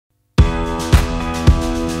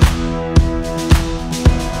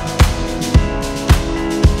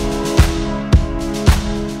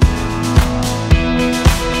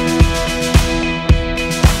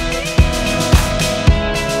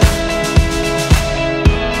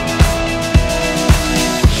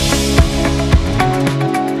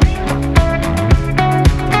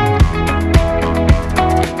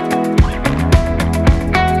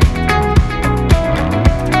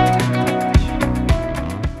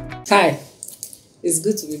Hi, it's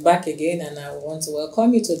good to be back again, and I want to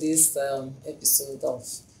welcome you to this episode of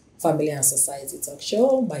Family and Society Talk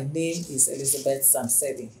Show. My name is Elizabeth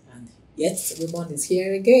Samsedi, and yet Raymond is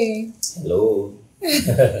here again. Hello. I'm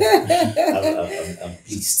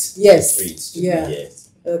pleased. Yes. Pleased to Yeah. be here.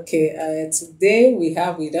 Okay, today we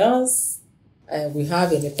have with us, we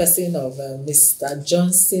have in the person of Mr.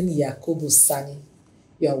 Johnson Yakubu Sani.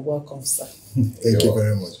 You are welcome, sir. Thank you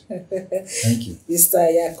very much. Thank you. Mr.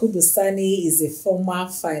 Yakubu Sani is a former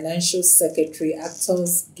financial secretary,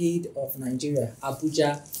 Actors Guild of Nigeria,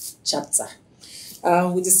 Abuja chapter.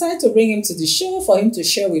 We decided to bring him to the show for him to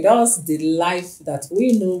share with us the life that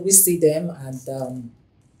we know, we see them, and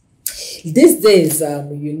these days,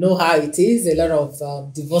 you know how it is, a lot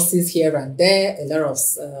of divorces here and there, a lot of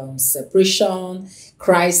separation,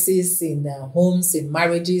 crisis in homes, in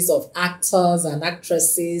marriages of actors and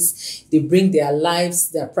actresses. They bring their lives,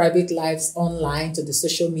 their private lives online to the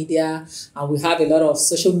social media, and we have a lot of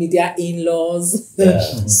social media in-laws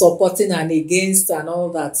supporting and against and all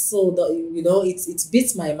that. So, it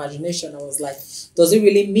beats my imagination. I was like, does it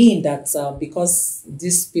really mean that because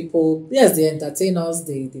these people, yes, they entertain us,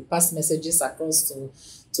 they pass messages across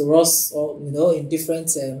to us, or in different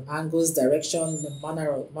angles, direction,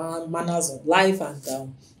 manners of life,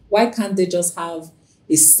 and why can't they just have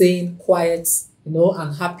a sane, quiet,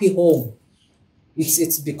 and happy home?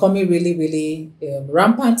 It's becoming really, really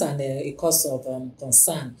rampant and a cause of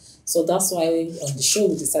concern. So that's why on the show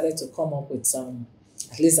we decided to come up with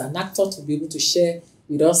at least an actor to be able to share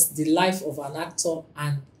with us the life of an actor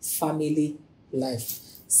and family life.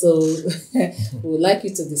 So we would like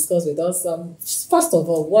you to discuss with us, first of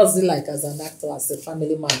all, what's it like as an actor, as a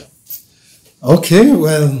family man? Okay,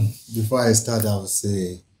 well, before I start, I will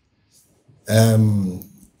say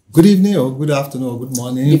good evening or good afternoon or good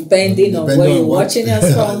morning. Depending on where you're watching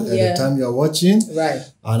us from. At the time you're watching. Right.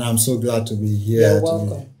 And I'm so glad to be here. You're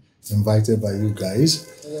welcome. To be invited by you guys.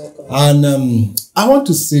 You're welcome. And I want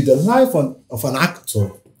to say the life of an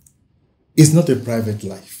actor is not a private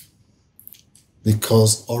life.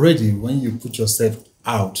 Because already when you put yourself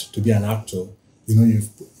out to be an actor,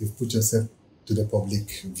 you've put yourself to the public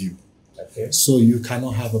view. Okay. So you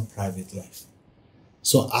cannot have a private life.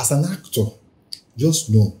 So as an actor, just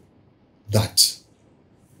know that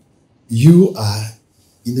you are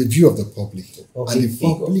in the view of the public and the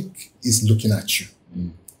public is looking at you.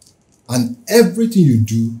 And everything you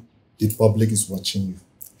do, the public is watching you.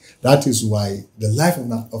 That is why the life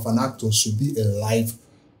of an actor should be a life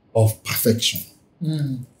of perfection.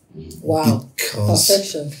 Wow. Because,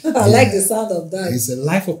 perfection. I like the sound of that. It's a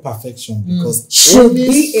life of perfection because should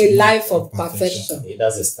be a life of perfection. It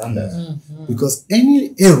has a standard. Because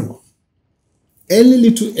any error, any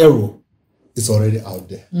little error is already out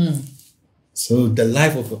there. So the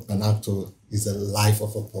life of an actor is the life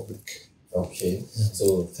of a public. Okay. Yeah.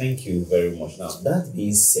 So thank you very much. Now that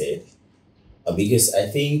being said, because I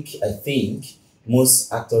think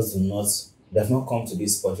most actors they have not come to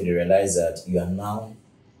this point where they realize that you are now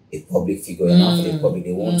a public figure. You're now for the public.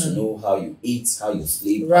 They want to know how you eat, how you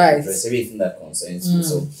sleep, how you dress, everything that concerns you.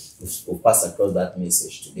 So we'll pass across that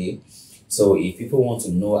message today. So if people want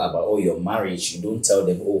to know about your marriage, you don't tell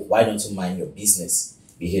them, why don't you mind your business?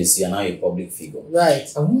 Because you're now a public figure.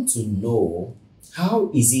 Right. I want to know,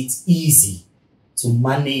 how is it easy to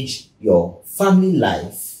manage your family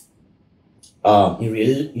life in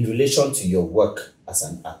relation to your work as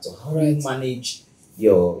an actor? How do you manage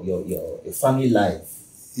your family life?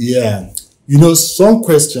 Yeah. Some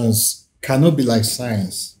questions cannot be like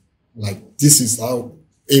science. Like, this is how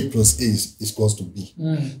A plus A is supposed to be.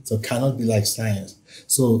 So it cannot be like science.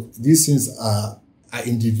 So these things are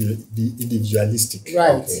individualistic.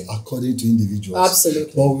 Right. According to individuals.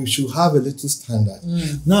 Absolutely. But we should have a little standard.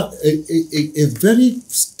 Now, a very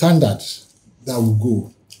standard that will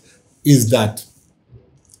go is that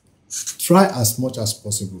try as much as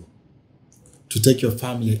possible to take your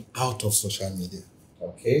family out of social media.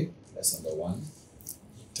 Okay, that's number one.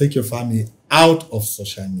 Take your family out of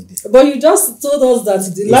social media. But you just told us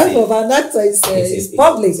that the life of an actor is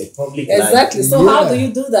public. It's a public exactly. life. So how do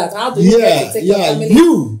you do that? How do you get to take your family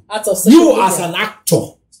out of social media? You as an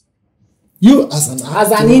actor. You as an actor.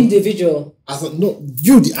 As an individual.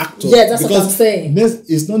 You the actor. Yeah, that's what I'm saying.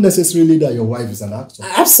 It's not necessarily that your wife is an actor.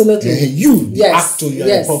 Absolutely. You, the actor, you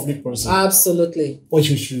are a public person. Absolutely. But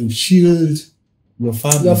you should shield your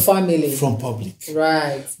family from public.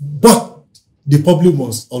 Right. But the public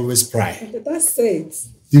must always pry. That's it.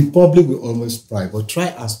 The public will always pry, but try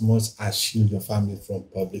as much as shield your family from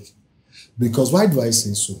public. Because why do I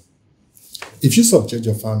say so? If you subject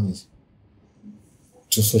your family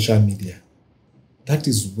to social media, that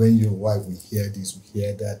is when your wife will hear this, will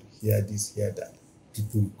hear that, hear this, hear that.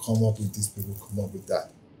 People will come up with this, people will come up with that.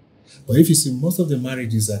 But if you see, most of the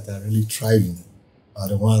marriages that are really thriving are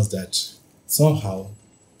the ones that somehow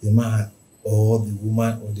the man or the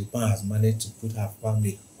woman or the man has managed to put her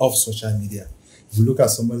family off social media. If you look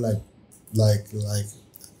at someone like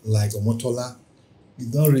Omotola, you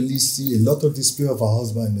don't really see a lot of display of her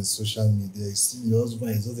husband in the social media. You see the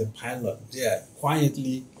husband is just a pilot there,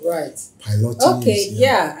 quietly piloting. Okay,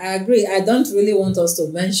 yeah, I agree. I don't really want us to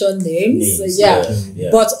mention names. Yeah.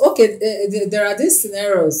 But okay, there are these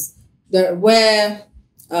scenarios where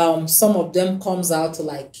some of them comes out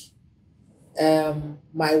like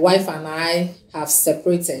my wife and I have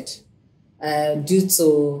separated due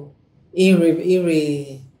to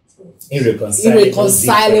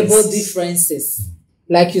irreconcilable differences.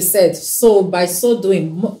 Like you said, so by so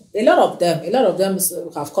doing, a lot of them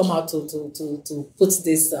have come out to put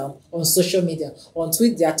this on social media, on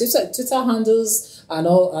their Twitter handles and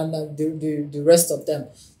all, and the rest of them.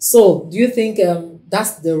 So, do you think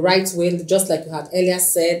that's the right way? Just like you had earlier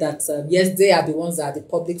said that yes, they are the ones that are the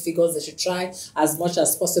public figures. They should try as much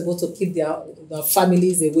as possible to keep their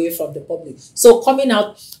families away from the public. So coming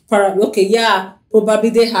out, probably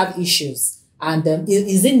they have issues. And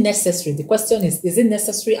is it necessary? The question is it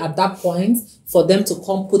necessary at that point for them to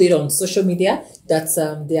come put it on social media that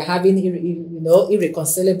they are having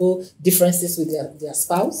irreconcilable differences with their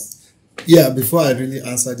spouse? Yeah, before I really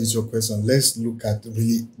answer your question, let's look at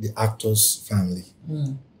really the actor's family.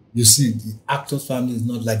 You see, the actor's family is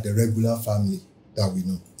not like the regular family that we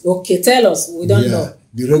know. Okay, tell us. We don't know.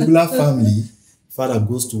 The regular family, father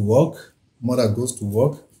goes to work, mother goes to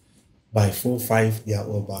work. By 4, 5, they are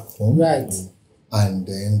all back home. Right. And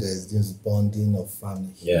then there's this bonding of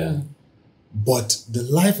family. Yeah. But the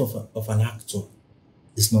life of an actor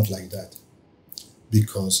is not like that.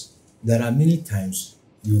 Because there are many times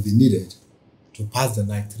you'll be needed to pass the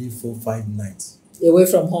night, 3, 4, 5 nights. Away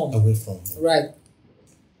from home. Right.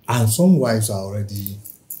 And some wives are already,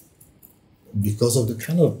 because of the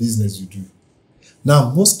kind of business you do. Now,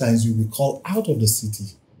 most times you'll be called out of the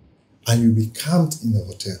city and you'll be camped in a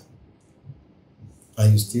hotel.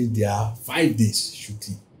 And you stay there 5 days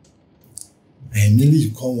shooting. And immediately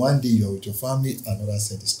you come one day, you're with your family, another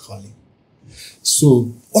set is calling.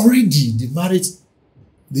 So already the marriage,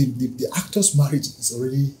 the actor's marriage is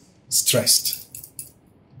already stressed.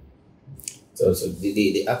 So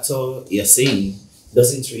the actor, you're saying,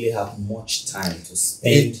 doesn't really have much time to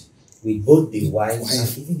spend with both the wife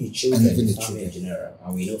and even the children, and the family in general.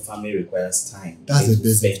 And we know family requires time. That's the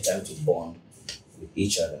to spend time to bond with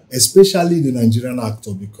each other. Especially the Nigerian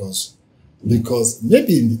actor, because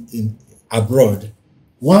maybe in abroad,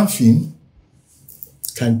 one film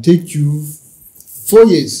can take you 4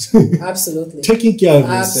 years. Absolutely. Taking care of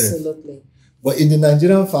yourself. Absolutely. But in the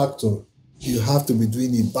Nigerian factor, you have to be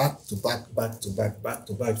doing it back to back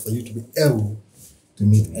for you to be able to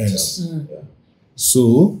meet ends. Yeah.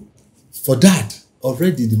 So, for that,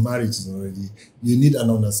 already the marriage is you need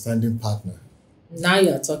an understanding partner. Now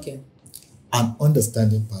you're talking. An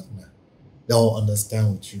understanding partner that will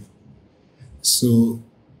understand with you. So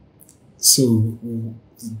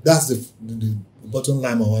that's the bottom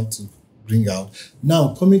line I want to bring out.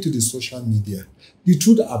 Now, coming to the social media, the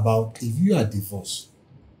truth about if you are divorced,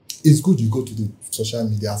 it's good you go to the social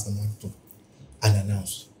media as an actor and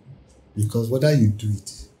announce. Because whether you do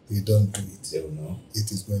it or you don't do it, they will know.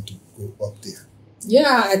 It is going to go up there.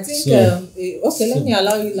 Yeah, I think, let me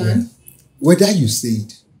allow you land. Yeah. Whether you say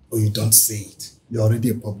it or you don't say it, you're already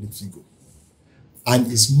a public figure.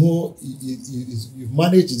 And it's more, you've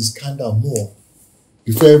managed the scandal more.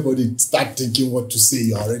 Before everybody start thinking what to say,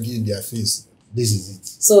 you're already in their face. This is it.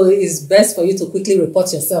 So it's best for you to quickly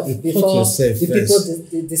report yourself before people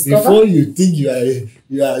discover. Before you think you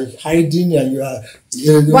are hiding and you are.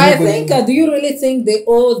 But I think, do you really think they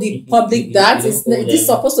owe the public that? This is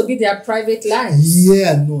supposed to be their private lives.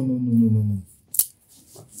 Yeah, no.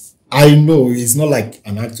 I know it's not like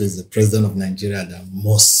an actor is the president of Nigeria that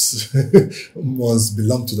must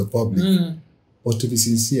belong to the public. But to be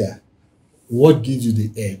sincere, what gives you the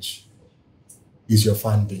edge is your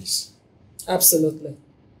fan base. Absolutely.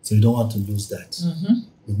 So you don't want to lose that.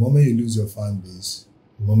 The moment you lose your fan base,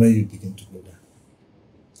 the moment you begin to go down.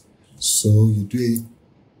 So you do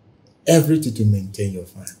everything to maintain your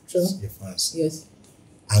fans. Sure. Your fans. Yes.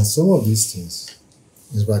 And some of these things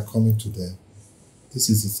is by coming to them. This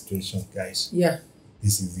is the situation, guys. Yeah.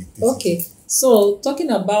 This is it. Okay. So talking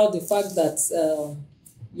about the fact that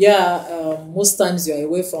Most times you're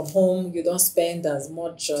away from home, you don't spend as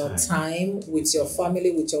much time with your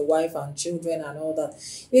family, with your wife and children and all that.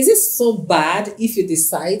 Is it so bad if you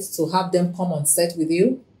decide to have them come on set with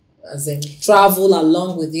you, as in travel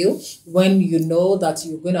along with you, when you know that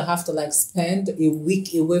you're going to have to like spend a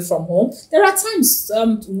week away from home? There are times,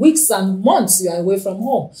 weeks and months you are away from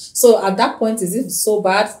home. So at that point, is it so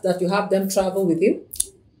bad that you have them travel with you?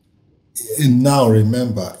 And now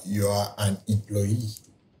remember, you are an employee.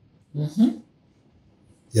 You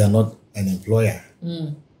are not an employer.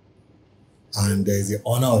 And there is the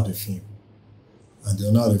owner of the film. And the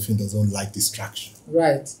owner of the film doesn't like distraction.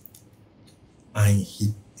 Right. And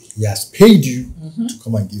he has paid you to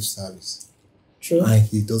come and give service. True. And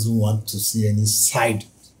he doesn't want to see any side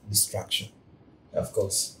distraction. Of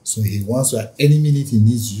course. So he wants to, at any minute he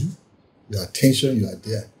needs you, your attention, you are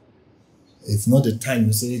there. It's not the time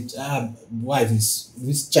you say,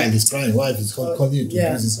 this child is crying, wife is calling you to do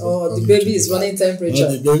this. The baby is running temperature.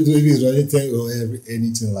 The baby is running temperature, or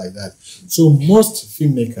anything like that. So most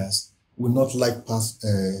filmmakers would not like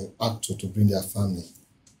actor to bring their family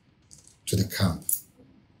to the camp.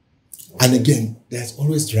 And again, there's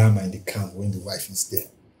always drama in the camp when the wife is there.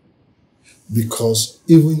 Because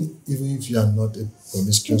even if you are not a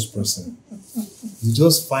promiscuous person, you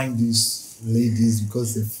just find these ladies,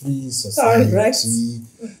 because the free society,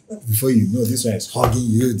 before you know, this one is hugging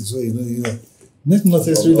you, this one, you know. Not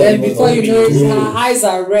necessarily then before you know it, her eyes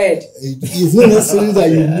are red. It's not necessarily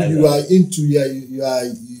that you are into,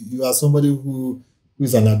 you are somebody who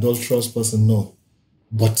is an adulterous person, no.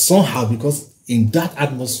 But somehow, because in that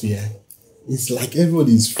atmosphere, it's like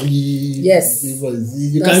everybody is free. Yes.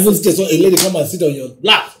 You can even say, so a lady come and sit on your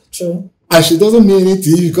lap. True. And she doesn't mean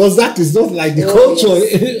anything, because that is not like the culture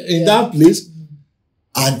in that place.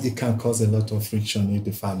 And it can cause a lot of friction if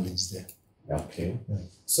the family is there. Okay.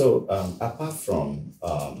 So apart from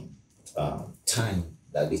time,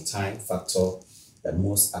 that the time factor that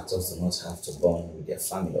most actors do not have to bond with their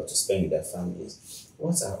family or to spend with their families,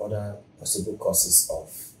 what are other possible causes of,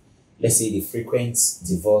 let's say, the frequent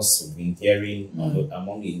divorce we've been hearing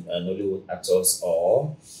among Nollywood actors,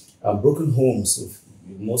 or broken homes?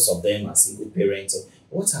 Most of them are single parents.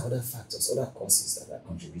 What are other factors, other causes that are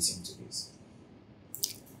contributing to this?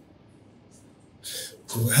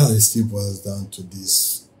 Well, it still boils down to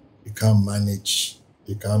this. You can't manage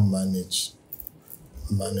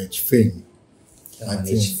fame.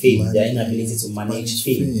 Their inability to manage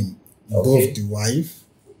fame. Both the wife.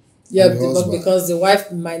 Yeah, because the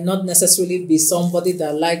wife might not necessarily be somebody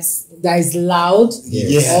that is loud,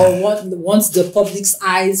 or wants the public's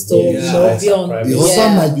eyes to be on. The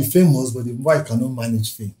husband might be famous, but the wife cannot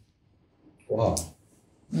manage fame. Wow.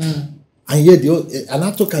 And yet, an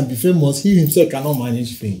actor can be famous, he himself cannot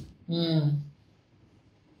manage fame.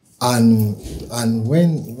 And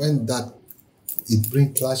when that, it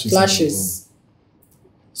brings clashes.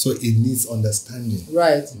 So it needs understanding.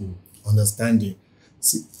 Right. Understanding.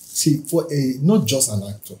 See, for not just an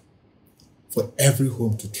actor, for every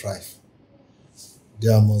home to thrive,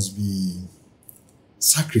 there must be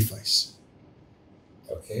sacrifice.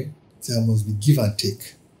 Okay. There must be give and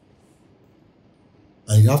take.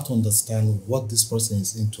 And you have to understand what this person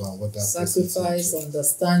is into and what that person is into. Sacrifice,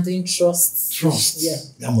 understanding, trust. Trust. Yeah.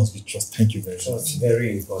 There must be trust. Thank you very much. Trust,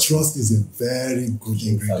 very important. Trust is a very good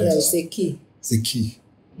ingredient. Yeah, it's a key. It's a key.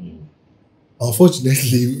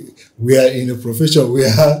 Unfortunately, we are in a profession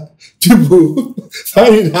where people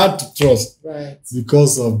find it hard to trust, right,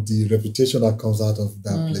 because of the reputation that comes out of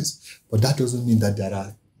that place. But that doesn't mean that there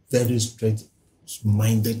are very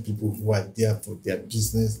straight-minded people who are there for their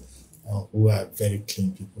business, who are very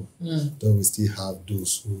clean people. Though we still have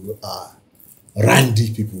those who are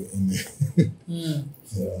randy people in there.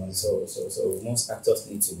 So most actors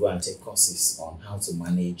need to go and take courses on how to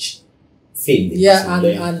manage fame.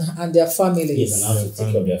 And their families. Yes, and how to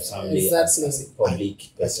take care of their family as a public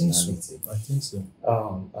personality. I think so.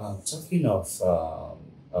 Talking of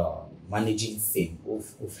managing fame,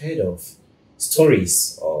 we've heard of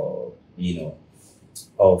stories, or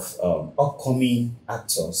of upcoming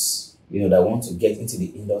actors, that want to get into the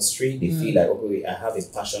industry. They feel like, okay, I have a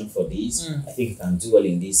passion for this. I think I can do well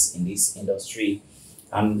in this industry.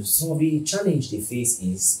 And some of the challenge they face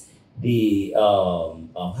is the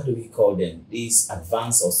how do we call them? These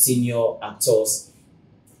advanced or senior actors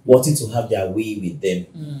wanting to have their way with them,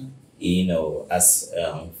 as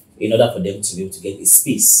in order for them to be able to get a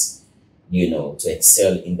space, to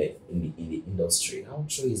excel in the industry. How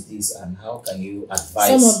true is this, and how can you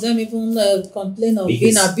advise? Some of them even complain of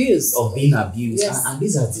being abused. Yes. And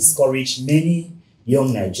this has discouraged many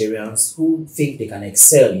young Nigerians who think they can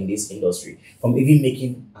excel in this industry from even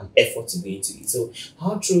making an effort to go into it. So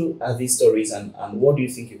how true are these stories, and what do you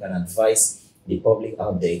think you can advise the public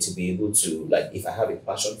out there to be able to, like, if I have a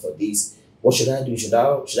passion for this, what should I do? Should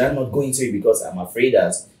I not go into it because I'm afraid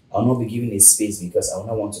that I'll not be given a space because I will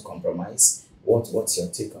not want to compromise? What's your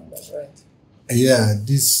take on that? Right. Yeah,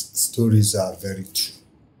 these stories are very true.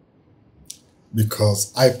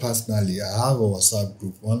 Because I personally, I have a WhatsApp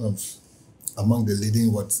group, among the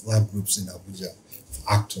leading WhatsApp groups in Abuja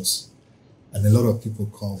for actors. And a lot of people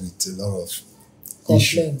come with a lot of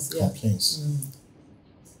complaints.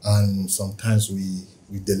 And sometimes we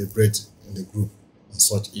deliberate in the group on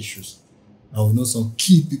such issues. And we know some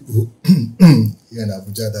key people here in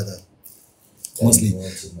Abuja that are mostly,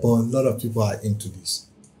 but a lot of people are into this.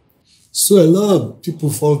 So a lot of people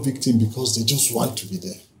fall victim because they just want to be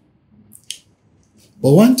there.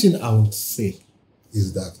 But one thing I would say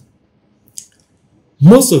is that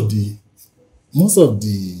most of the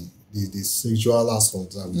sexual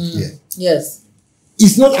assault that we hear, yes,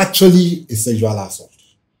 it's not actually a sexual assault.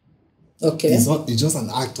 Okay. It's just an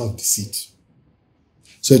act of deceit.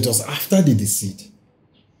 So it was after the deceit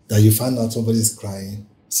that you find out somebody is crying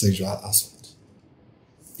sexual assault.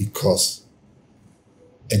 Because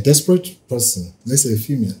a desperate person, let's say a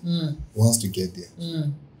female, wants to get there.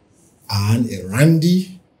 And a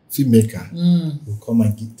randy filmmaker will come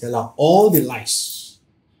and tell her all the lies.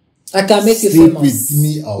 I can make you sleep famous. With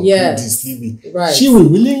me, I'll do this, sleep with. Right. She will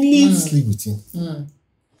willingly sleep with him.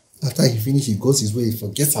 After he finishes, he goes his way, he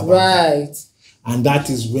forgets about it. And that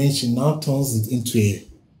is when she now turns it into a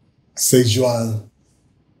sexual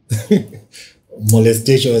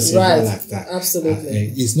molestation or something like that.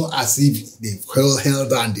 Absolutely. It's not as if they've held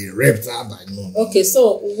her and they raped her by no. Okay,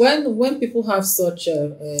 so when people have such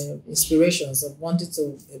inspirations of wanting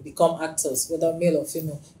to become actors, whether male or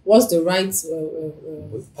female, what's the right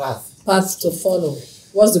path to follow?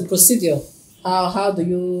 What's the procedure? How do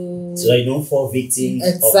you... So you don't fall victim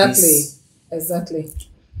of this? Exactly.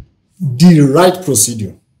 The right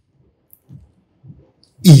procedure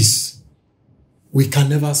is we can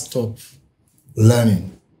never stop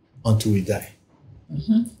learning until we die.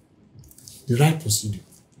 The right procedure.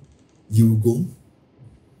 You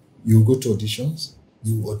will go to auditions,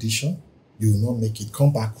 you audition, you will not make it,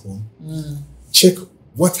 come back home, check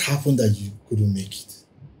what happened that you couldn't make it.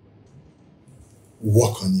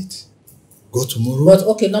 Work on it. Go tomorrow. But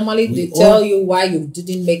okay, normally they tell you why you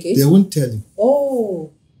didn't make it. They won't tell you.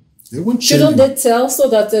 Oh. They won't Shouldn't tell they tell so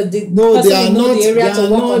that the person they are know not, the area to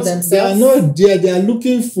work on themselves? They are not there. They are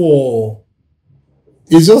looking for.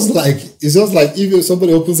 It's just like if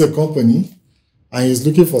somebody opens a company and is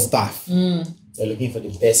looking for staff. They're looking for the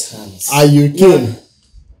best hands. And you came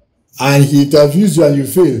and he interviews you and you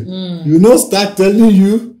fail. You not start telling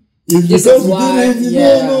you if This because is you why,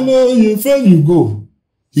 didn't, no, you fail, you go.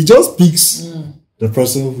 He just picks the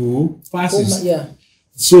person who passes.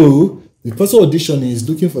 So the person auditioning is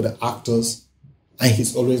looking for the actors and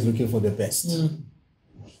he's always looking for the best.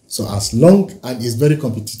 So and it's very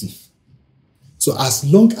competitive. So as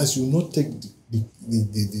long as you not take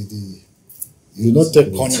you not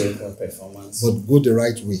take corner, performance, but go the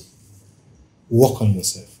right way. Work on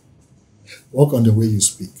yourself. Work on the way you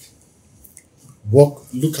speak.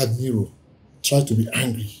 Look at mirror. Try to be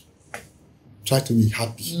angry. Try to be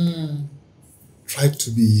happy. Try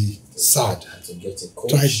to be sad. to get a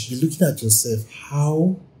coach. Try to be looking at yourself.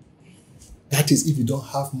 How that is if you don't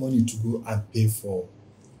have money to go and pay for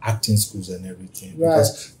acting schools and everything. Right.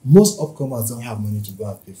 Because most upcomers don't have money to go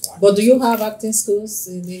and pay for acting. But do you have acting schools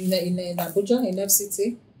in Abuja, in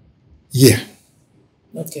FCT? Yeah.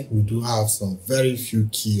 Okay. We do have some very few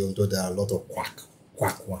key, although there are a lot of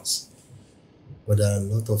quack ones. But there are a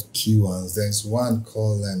lot of key ones. There's one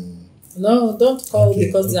called No, don't call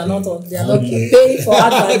because they are not paying for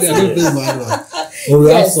adverts. They are not paying for adverts. But we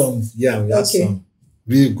have some, we have some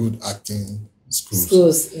really good acting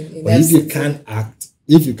schools. In but if you can't act,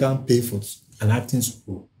 if you can't pay for an acting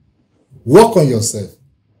school, work on yourself.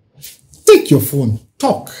 Take your phone,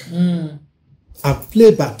 talk, and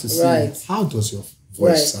play back to see how does your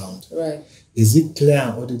voice sound. Right. Is it clear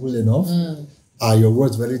and audible enough? Are your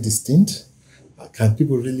words very distinct? Can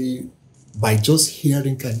people really, by just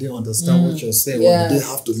hearing, can they understand what you're saying? Or do they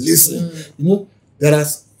have to listen? You know,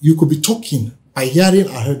 you could be talking. By hearing,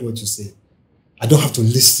 I heard what you say. I don't have to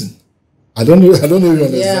listen. I don't know if you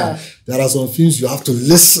understand. Yeah. There are some things you have to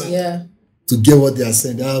listen to get what they are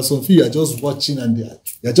saying. There are some things you are just watching and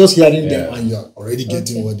you're just hearing them and you're already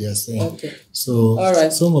getting what they are saying. Okay. So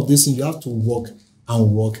some of these things you have to walk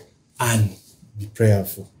and be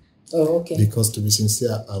prayerful. Oh, okay. Because to be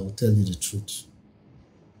sincere, I will tell you the truth.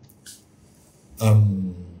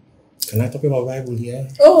 Can I talk about Bible here?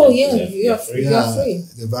 Oh, yeah, Yeah, you're free. You're free.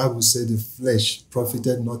 The Bible said the flesh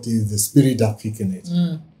profited nothing, the spirit that quickened it.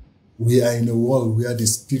 Mm. We are in a world where the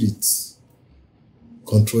spirits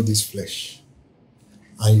control this flesh.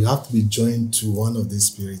 And you have to be joined to one of these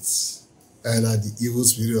spirits, either the evil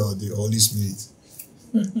spirit or the Holy Spirit.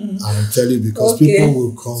 I'll tell you, because Okay. people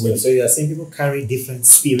will come So, with so you are saying people carry different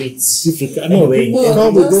spirits. different. No, Anyway, people no,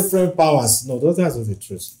 come with because- different powers. No, that's not the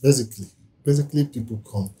truth. Basically, people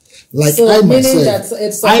come. Like So I meaning myself, that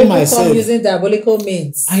if some I people myself- come using diabolical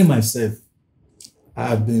means. I myself,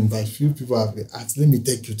 I've been by few people have been asked, let me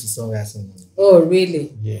take you to somewhere. I said, no. Oh,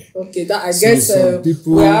 really? Yeah. Okay, that I So guess some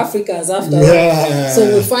people- we're Africans after all. Yeah.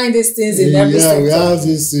 So we find these things in every Yeah, sector. we have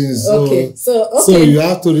these things. So, Okay, so so okay. you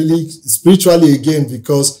have to really spiritually again,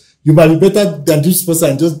 because you might be better than this person,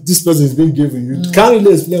 and just this person is being given. You can't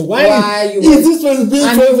really explain why you is were- this person being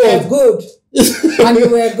and you were favored. good. And you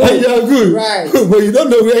were good. And you are good. Right. But you don't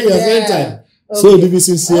know where you have Yeah. entered. So Okay. to be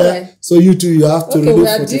sincere, Alright. so you too, you have to Okay, really we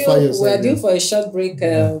are fortify due. yourself. We are due for a short break.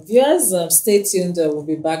 Viewers, stay tuned. We'll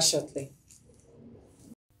be back shortly.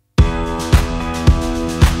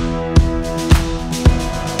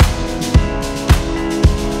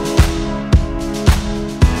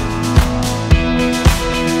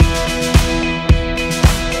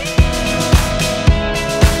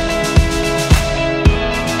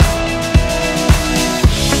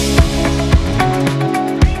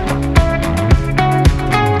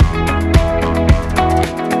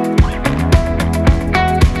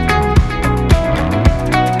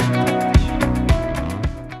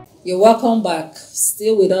 You're welcome back.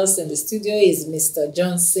 Still with us in the studio is Mr.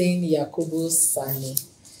 Johnson Yakubu Sani.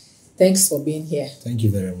 Thanks for being here. Thank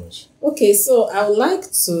you very much. Okay, so I would like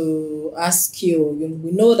to ask you,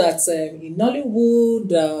 we know that in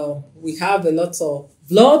Nollywood, we have a lot of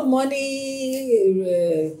blood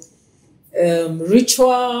money,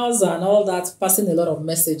 rituals and all that, passing a lot of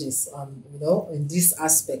messages, in these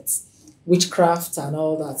aspects, witchcraft and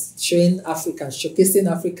all that, showing Africa, showcasing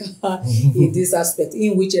Africa in this aspect,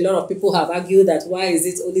 in which a lot of people have argued that why is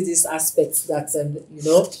it only this aspect that,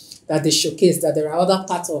 that they showcase, that there are other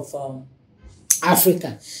parts of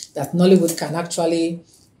Africa that Nollywood can actually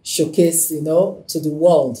showcase, to the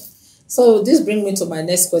world. So this brings me to my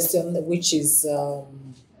next question, which is,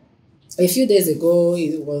 a few days ago,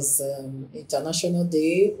 it was International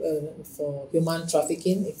Day for Human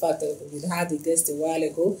Trafficking. In fact, we had a guest a while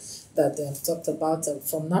ago that talked about,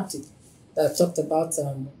 from NAPTIP, that talked about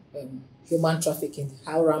human trafficking,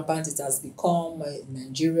 how rampant it has become in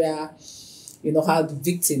Nigeria, how the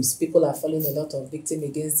victims, people are falling a lot of victims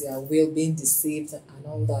against their will, being deceived and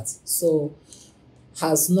all that. So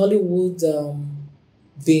has Nollywood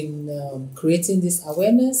been creating this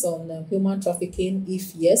awareness on human trafficking?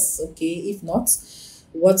 If yes, okay. If not,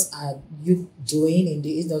 what are you doing in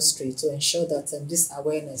the industry to ensure that this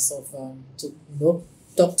awareness of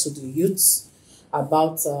talk to the youths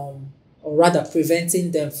about or rather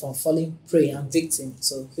preventing them from falling prey and victim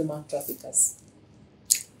to human traffickers?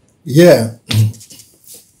 Yeah.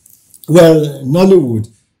 Well, Nollywood,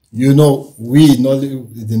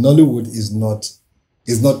 the Nollywood is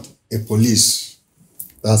not a police.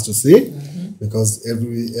 That's to say, because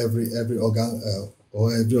every organ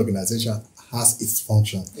or every organization has its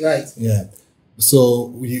function. Right. Yeah.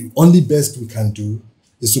 So the only best we can do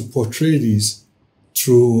is to portray this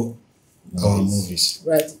through our movies.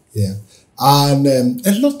 Right. Yeah. And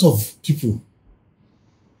a lot of people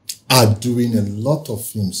are doing a lot of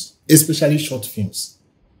films, especially short films,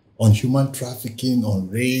 on human trafficking, on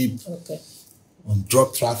rape, Okay. on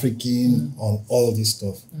drug trafficking, on all this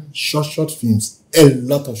stuff. Short films. A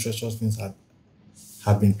lot of short films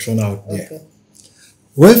have been thrown out there. Okay.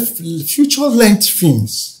 Well, feature length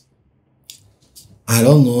films, I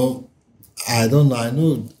don't know. I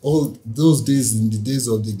know all those days, in the days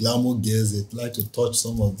of the glamour girls, they like to touch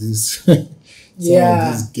some of these, some of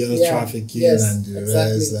these girl trafficking and the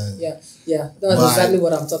rest. And, That's exactly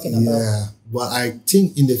what I'm talking about. yeah, but I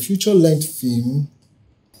think in the feature length film,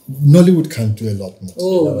 Nollywood can do a lot more.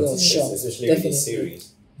 Oh, yeah, sure. Especially Definitely. with the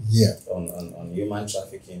series Yeah. on human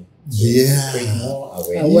trafficking. Yeah. Create more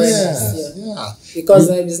awareness. Awareness. Yeah. Because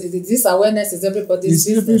this awareness is everybody's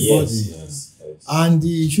It's business. everybody. Yes. And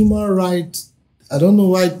the human right, I don't know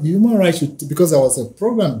why the human right should, because there was a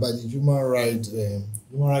program by the Human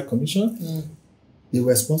Right Commission. They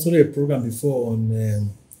were sponsoring a program before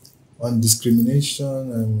on discrimination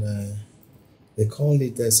and they call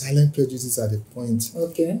it silent prejudice at the point.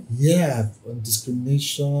 Okay. Yeah, on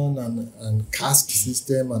discrimination and caste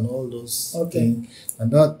system and all those Okay. things. And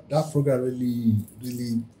that program really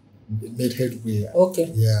made headway.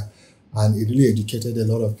 Okay. Yeah. and it really educated a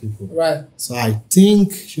lot of people. Right. So I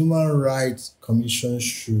think Human Rights Commission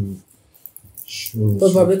should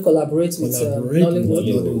Probably collaborate with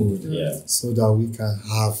Nollywood, Yeah. so that we can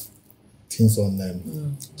have things on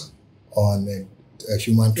them on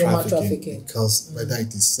human trafficking, because whether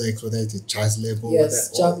it is sex, whether it is child labor,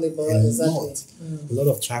 yes, child labor, exactly. A lot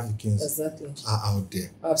of trafficking are out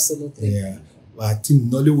there. Absolutely. Yeah, but I think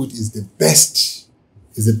Nollywood is the best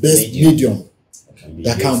medium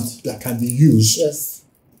that can be used. Yes,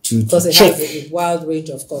 to because it check. has a wide range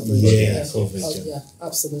of coverage. Yeah,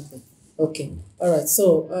 absolutely. Okay, all right.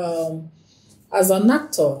 So, as an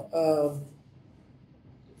actor,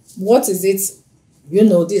 what is it? You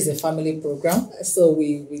know, this is a family program, so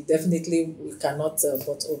we cannot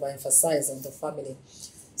but overemphasize on the family.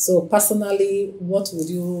 So personally,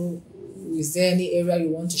 is there any area you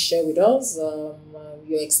want to share with us?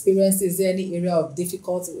 Your experience, is there any area of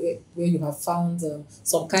difficulty where you have found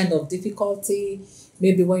some kind of difficulty?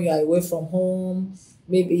 Maybe when you are away from home,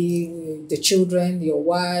 maybe the children, your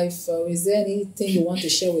wife. Is there anything you want to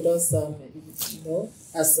share with us,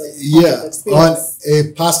 as a on a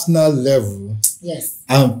personal level? Yes.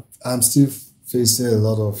 I'm still facing a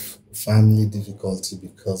lot of family difficulty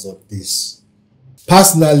because of this.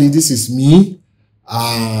 Personally, this is me,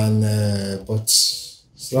 and but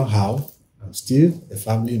somehow I'm still a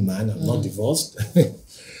family man. I'm not divorced.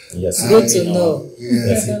 Yes, good to know.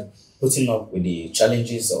 Yes, putting up with the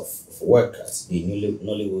challenges of work at the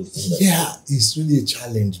Nollywood industry. Yeah, it's really a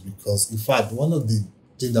challenge because, in fact, one of the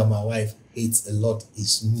things that my wife hates a lot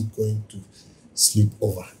is me going to sleep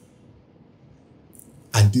over.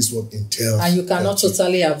 And this what entails. And you cannot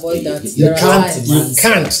totally avoid that. You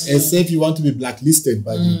can't, except you want to be blacklisted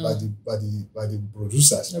by the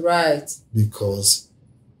producers. Right. Because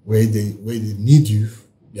where they need you,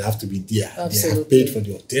 you have to be there. Absolutely. They have paid for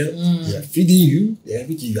the hotel. They are feeding you.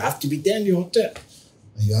 Everything. You have to be there in the hotel.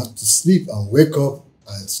 And you have to sleep and wake up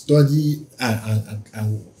and study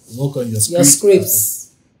and work on your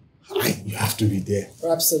scripts. You have to be there.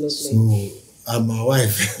 Absolutely. So I'm my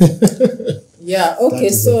wife. Yeah. Okay.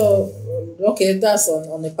 So that's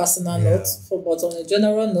on a personal note. But on a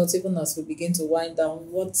general note, even as we begin to wind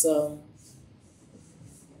down,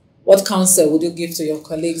 what counsel would you give to your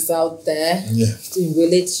colleagues out there in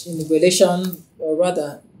relation, or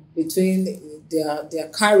rather, between their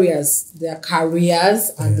careers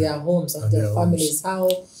and their homes and their families?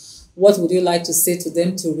 What would you like to say to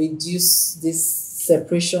them to reduce this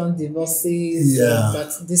separation, divorces,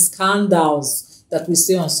 these scandals that we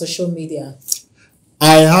see on social media?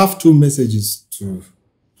 I have two messages to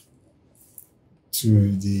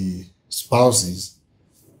the spouses.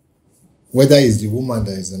 Whether it's the woman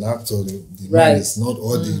that is an actor, the man is not,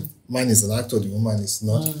 or the man is an actor, the woman is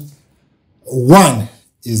not. One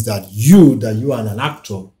is that you are an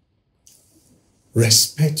actor,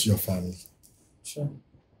 respect your family. Sure.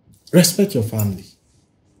 Respect your family.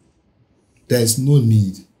 There is no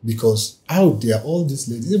need, because out there, all these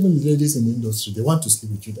ladies, even the ladies in the industry, they want to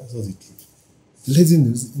sleep with you. That's what they do. The ladies in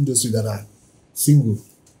the industry that are single,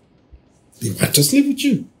 they want to sleep with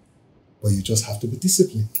you. But you just have to be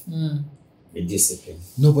disciplined. Be disciplined.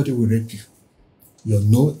 Nobody will rape you. Your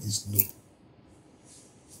no is no.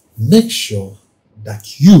 Make sure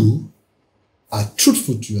that you are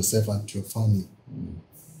truthful to yourself and to your family.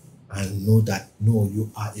 And know that, no,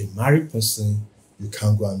 you are a married person. You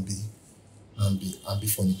can't go and be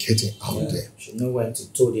fornicating out there. You should know when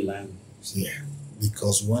to toe the line. Yeah.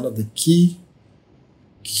 Because one of the key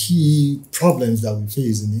problems that we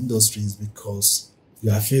face in the industry is because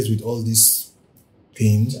you are faced with all these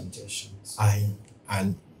things, temptations,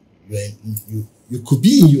 and you could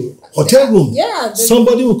be in your hotel room. Yeah,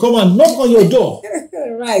 somebody will come and knock on your door.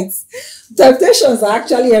 Right. Temptations are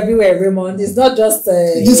actually everywhere, Raymond. It's not just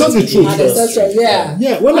it's not the truth.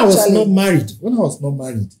 Yeah. When I was not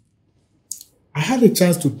married, I had a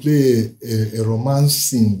chance to play a romance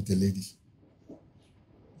scene with a lady.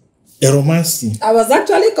 A romance scene. I was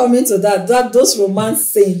actually coming to that those romance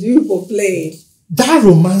scenes you people play. That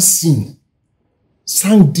romance scene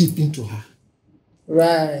sank deep into her.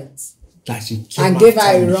 Right. That she came and gave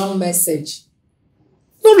her a wrong message.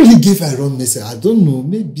 Not really gave her a wrong message. I don't know.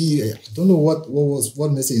 Maybe I don't know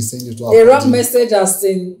what message is sending to her. A wrong message as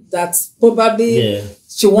in that probably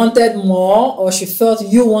she wanted more, or she felt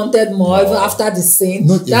you wanted more even after the scene.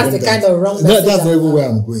 That's the kind of wrong message. That's not even where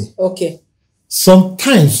I'm going. Okay.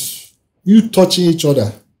 Sometimes you touching each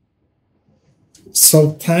other.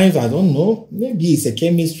 Sometimes, I don't know, maybe it's a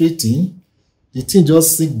chemistry thing. The thing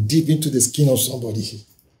just sinks deep into the skin of somebody.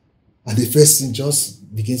 And the first thing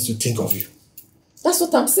just begins to think of you. That's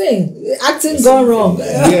what I'm saying. Acting gone wrong.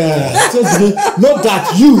 Yeah. Not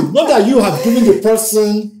that you have given the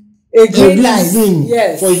person A a green light. reason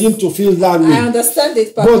Yes. for him to feel that way. I understand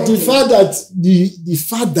it perfectly. But the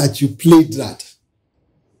fact that you played that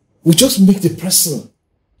will just make the person,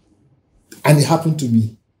 and it happened to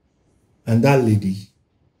me. And that lady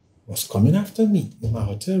was coming after me in my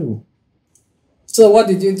hotel room. So what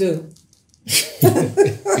did you do?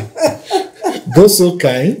 God so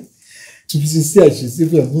kind, to be sincere, she's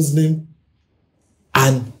even a Muslim.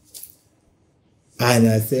 And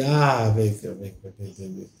I say, wait.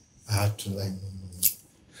 I had to no.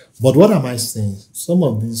 But what am I saying? Some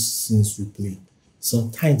of these scenes we play,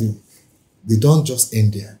 sometimes they don't just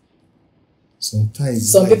end there.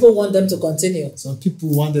 Sometimes Some people want them to continue. Some people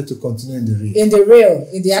want them to continue in the real. In the real,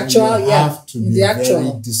 in the actual, so you have to in be the a very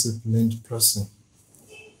actual. disciplined person.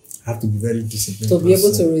 Have to be very disciplined To be able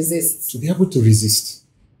person to resist. to be able to resist,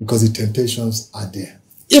 because the temptations are there.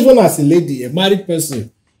 Even as a lady, a married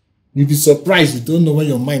person, you'll be surprised. You don't know when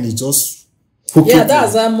your mind is just focused. Yeah,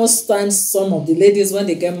 that's why most times some of the ladies, when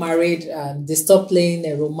they get married, they stop playing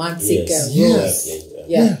a romantic role. Yes.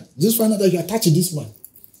 Yeah. Just find out that you are attached to this man.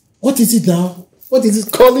 What is it now? What is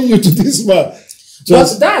it calling you to this man?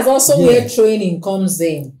 But that's also where training comes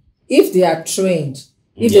in. If they are trained,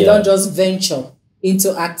 if they don't just venture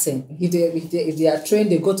into acting, if they are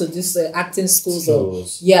trained, they go to this acting schools.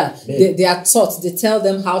 They are taught. They tell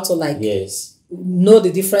them how to know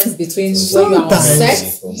the difference between when you are on set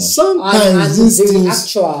sometimes and these the things,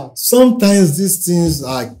 actual. Sometimes these things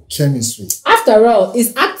are chemistry. After all,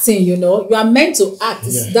 it's acting. You are meant to act.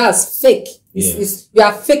 That's fake. You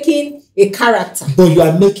are faking a character. But you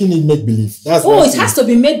are making it make believe. That's it has to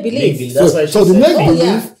be make believe. That's why so the make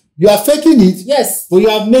believe, you are faking it. Yes. But you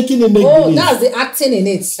are making it make believe. That's the acting in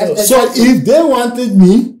it. So if they wanted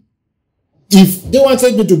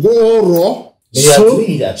me to go all raw, they are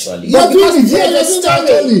doing it actually. You are doing it.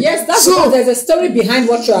 Yes, that's because there's a story behind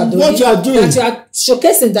what you are doing. What you are doing. That you are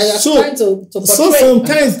showcasing, that you are trying to portray. So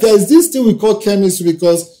sometimes there's this thing we call chemistry,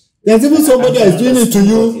 because there's even somebody that is doing it to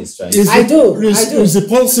you. I do. It's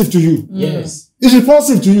repulsive to you. Yes. It's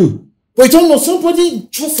repulsive to you. But you don't know, somebody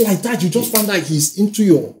just like that, you just find out he's into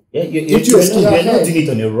your you're not doing it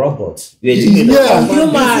on a robot. You're doing it on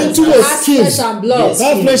human, into your skin. Flesh and blood.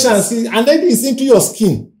 That flesh and skin. And then it's into your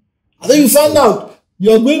skin. And then you find out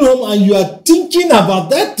you're going home and you are thinking about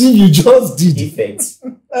that thing you just did. Effect.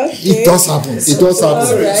 It does happen. It does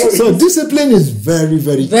happen. Right. So discipline is very,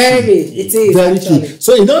 very key. It is very actually key.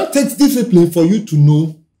 So it don't take discipline for you to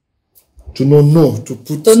know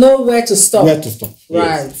where to stop. Right.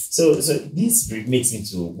 Yes. So this makes me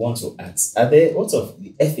to want to ask: are there what of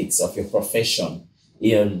the ethics of your profession? Do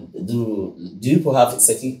you have a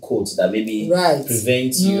certain codes that maybe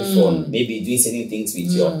prevent you from maybe doing certain things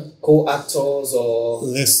with your co-actors or?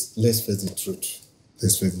 Let's face the truth.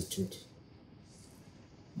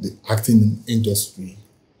 The acting industry,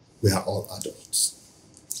 we are all adults.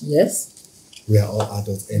 Yes. We are all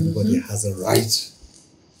adults. Everybody has a right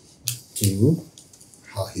to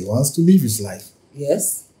how he wants to live his life.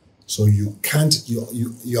 Yes. So you can't. You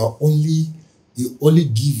only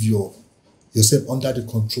give yourself under the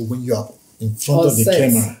control when you are in front of the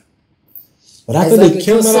camera. But after the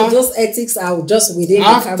camera, so those ethics are just within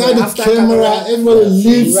after the camera. Everybody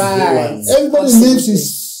lives. Everybody lives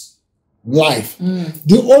his life.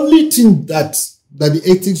 The only thing that the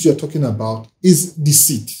ethics you're talking about is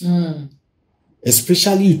deceit.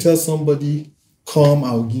 Especially you tell somebody, "Come,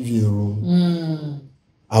 I'll give you a role.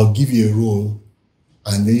 I'll give you a role,"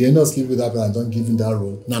 and then you're not sleeping with that person and don't give him that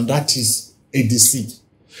role. Now that is a deceit.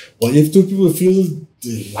 But if two people feel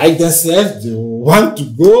they like themselves, they want to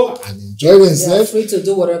go and enjoy themselves, they are free to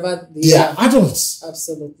do whatever they are adults.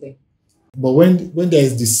 Absolutely. But when there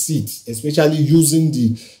is deceit, especially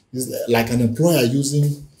using like an employer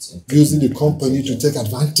using the company to take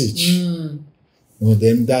advantage,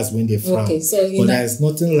 then that's when they frown. Okay, so but there's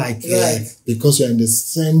nothing like because you're in the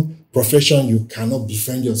same profession, you cannot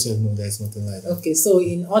befriend yourself. No, there's nothing like that. Okay, so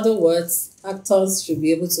in other words, actors should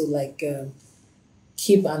be able to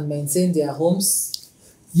keep and maintain their homes.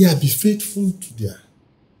 Yeah, be faithful to their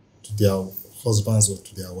husbands or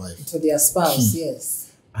to their wife. To their spouse, yes.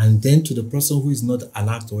 And then to the person who is not an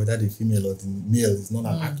actor, whether the female or the male is not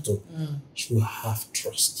an actor, should have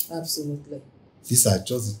trust. Absolutely. These are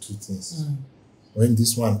just the two things. When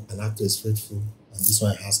this one, an actor is faithful, and this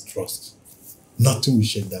one has trust, nothing will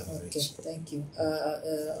shake that marriage. Okay, thank you.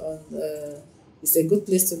 It's a good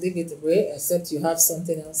place to leave it, Ray, except you have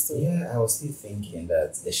something else to... Yeah, I was still thinking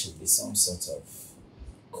that there should be some sort of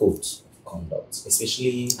code of conduct,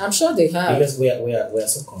 especially I'm sure they have. because we are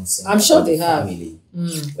so concerned. I'm sure about they the have. family.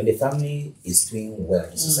 Mm, When the family is doing well,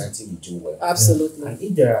 the society will do well. absolutely. And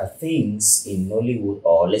if there are things in Nollywood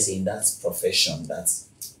or let's say in that profession that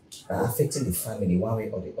are affecting the family one way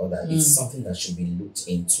or the other, it's something that should be looked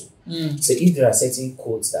into. So if there are certain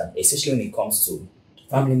codes that, especially when it comes to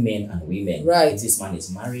family men and women, Right. if this man is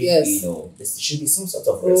married, Yes. you know, there should be some sort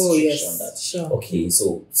of Oh, restriction yes. that Sure. okay,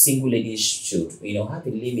 so single ladies should, you know, have a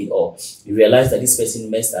limit, or you realize that this person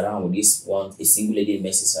messed around with this one, a single lady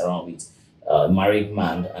messes around with a married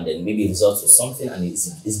man, and then maybe results to something, and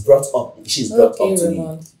it's brought up, she's brought Okay, up to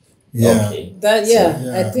Raymond. Yeah. okay. That,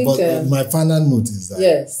 I think, but my final note is that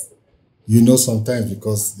yes. you know, sometimes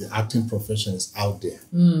because the acting profession is out there,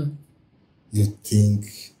 you think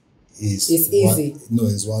It's easy.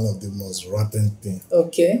 It's one of the most rotten things.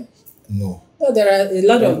 Okay. No. No, there are a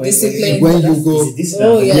lot of discipline. when you go, Is this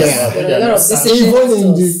Oh, that- yes. Yeah. There are a lot of discipline. even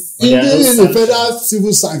in factors. But there are no the sanctions. federal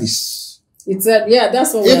civil service, It's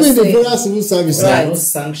that's what even we're in the saying. federal civil service, There are Right. no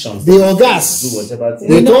sanctions. The ogas, do whatever they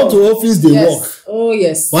We know. come to office, they Yes. work. Oh,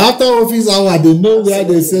 yes. But after office hour, they know where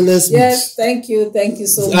they say let's meet. Yes, thank you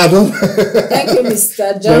so much. I don't. Thank you,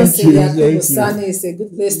 Mr. Johnson you, Yakubu thank you. Sani. It's a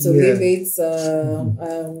good place to Yeah. leave it.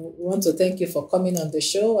 We want to thank you for coming on the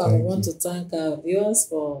show, and we want to thank our viewers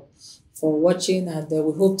for watching, and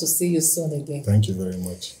we hope to see you soon again. Thank you very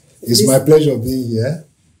much. It's my pleasure being here.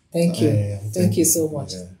 Thank you. Thank you so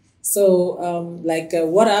much. Yeah. So,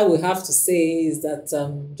 what I will have to say is that,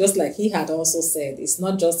 just like he had also said, it's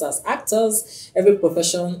not just as actors. Every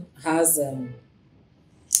profession has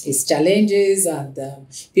its challenges, and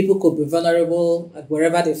people could be vulnerable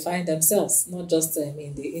wherever they find themselves, not just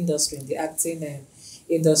in the industry, in the acting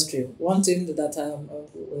industry. One thing that,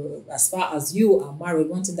 as far as you are married,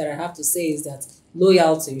 one thing that I have to say is that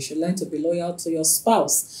loyalty. You should learn to be loyal to your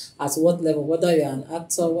spouse at what level, whether you're an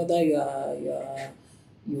actor, whether you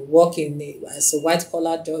work as a white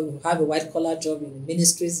collar job, you have a white collar job in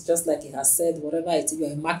ministries, just like he has said, whatever it is,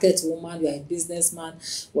 you're a market woman, you're a businessman,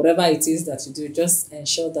 whatever it is that you do, just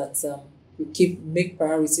ensure that you make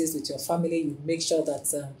priorities with your family, you make sure that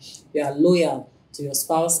you are loyal to your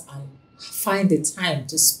spouse and find the time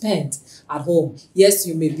to spend at home. Yes,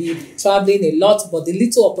 you may be traveling a lot, but the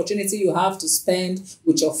little opportunity you have to spend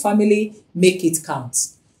with your family, make it count.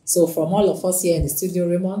 So from all of us here in the studio,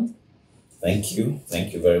 Raymond, Thank you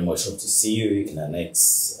very much. Hope to see you in the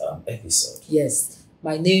next episode. yes,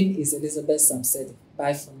 my name is Elizabeth Samsedi.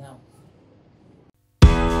 Bye for now.